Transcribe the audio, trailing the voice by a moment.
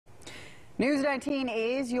News 19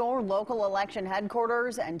 is your local election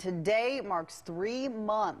headquarters, and today marks 3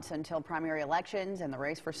 months until primary elections, and the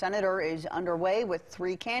race for senator is underway with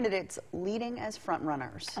 3 candidates leading as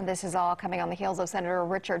frontrunners. And this is all coming on the heels of Senator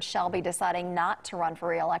Richard Shelby deciding not to run for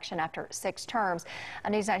re-election after 6 terms.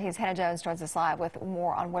 News 19's Hannah Jones joins us live with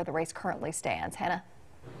more on where the race currently stands. Hannah.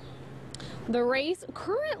 The race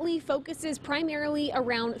currently focuses primarily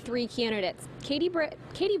around 3 candidates: Katie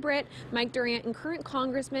Britt, Mike Durant, and current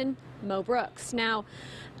Congressman Mo Brooks. Now,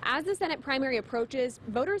 as the Senate primary approaches,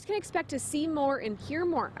 voters can expect to see more and hear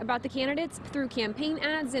more about the candidates through campaign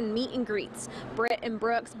ads and meet and greets. Britt and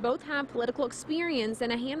Brooks both have political experience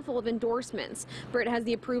and a handful of endorsements. Britt has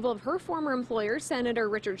the approval of her former employer, Senator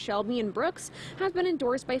Richard Shelby, and Brooks has been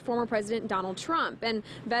endorsed by former President Donald Trump. And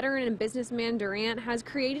veteran and businessman Durant has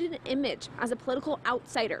created an image as a political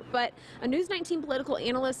outsider. But a News 19 political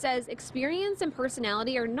analyst says experience and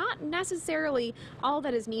personality are not necessarily all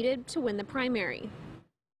that is needed to win the primary.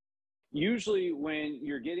 Usually when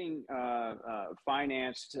you're getting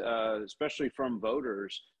financed, especially from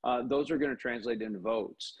voters, those are going to translate into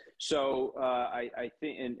votes. So I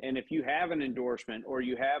think, and if you have an endorsement or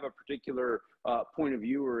you have a particular point of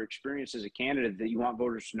view or experience as a candidate that you want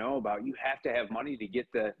voters to know about, you have to have money to get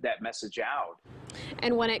that message out.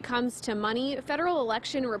 And when it comes to money, federal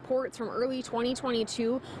election reports from early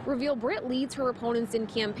 2022 reveal Britt leads her opponents in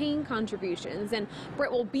campaign contributions. And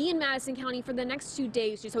Britt will be in Madison County for the next 2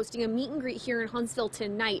 days. She's hosting a meet and greet here in Huntsville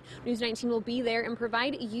tonight. News 19 will be there and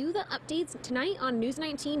provide you the updates tonight on News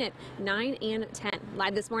 19 at 9 and 10.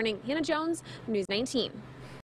 Live this morning, Hannah Jones, News 19.